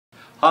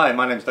Hi,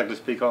 my name is Douglas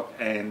Peacock,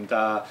 and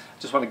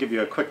just want to give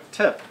you a quick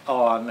tip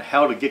on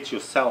how to get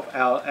yourself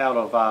out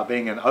of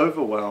being in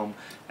overwhelm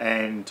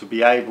and to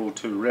be able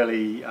to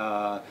really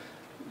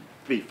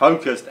be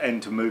focused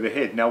and to move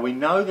ahead. Now, we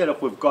know that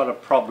if we've got a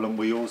problem,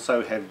 we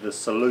also have the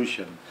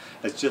solution.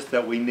 It's just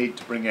that we need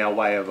to bring our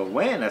way of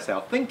awareness,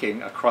 our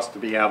thinking, across to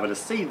be able to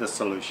see the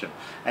solution.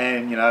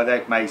 And you know,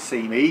 that may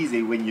seem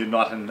easy when you're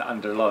not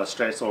under a lot of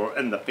stress or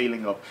in the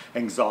feeling of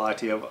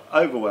anxiety, of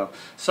overwhelm.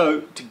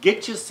 So to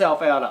get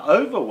yourself out of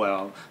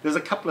overwhelm, there's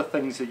a couple of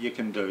things that you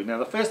can do. Now,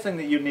 the first thing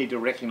that you need to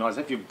recognize,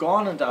 if you've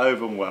gone into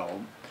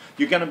overwhelm,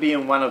 you're going to be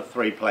in one of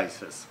three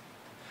places.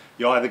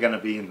 You're either going to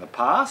be in the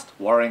past,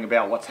 worrying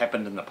about what's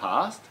happened in the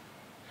past.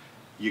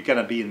 You're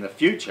going to be in the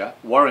future,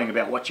 worrying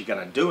about what you're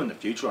going to do in the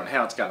future and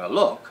how it's going to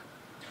look.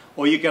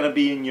 Or you're going to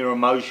be in your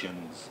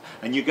emotions,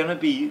 and you're going to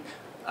be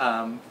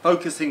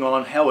focusing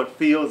on how it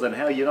feels and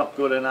how you're not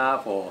good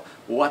enough or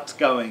what's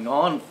going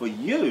on for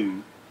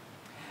you.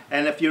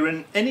 And if you're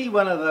in any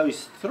one of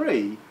those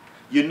three,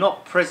 you're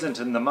not present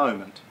in the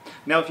moment.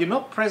 Now, if you're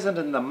not present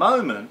in the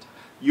moment,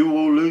 you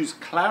will lose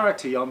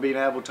clarity on being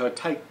able to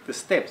take the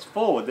steps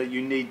forward that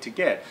you need to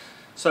get.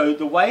 So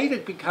the way to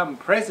become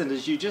present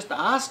is you just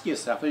ask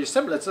yourself, it's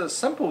a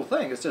simple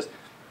thing, it's just,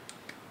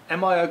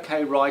 am I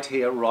okay right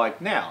here, right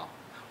now?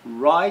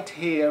 Right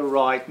here,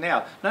 right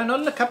now. No,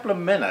 not in a couple of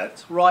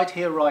minutes, right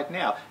here, right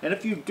now. And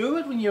if you do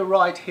it when you're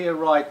right here,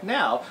 right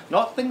now,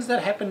 not things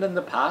that happened in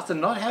the past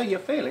and not how you're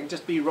feeling,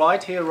 just be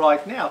right here,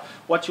 right now,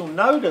 what you'll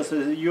notice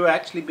is that you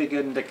actually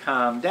begin to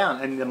calm down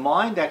and the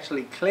mind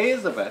actually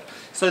clears a bit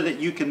so that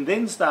you can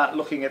then start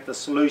looking at the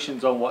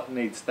solutions on what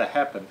needs to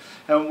happen.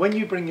 And when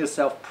you bring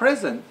yourself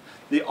present,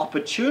 the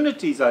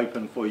opportunities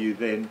open for you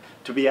then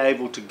to be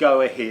able to go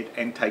ahead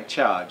and take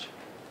charge.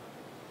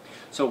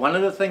 So one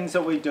of the things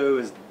that we do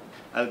is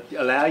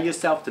allow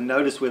yourself to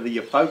notice whether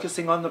you're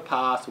focusing on the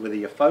past, whether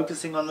you're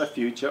focusing on the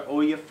future,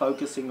 or you're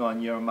focusing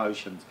on your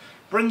emotions.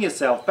 Bring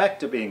yourself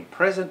back to being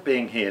present,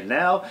 being here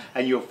now,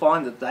 and you'll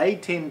find that they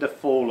tend to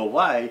fall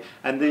away,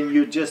 and then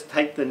you just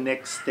take the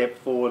next step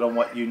forward on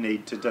what you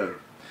need to do.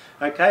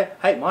 Okay?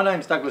 Hey, my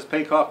name's Douglas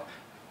Peacock.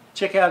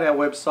 Check out our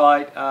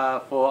website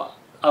for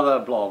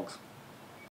other blogs.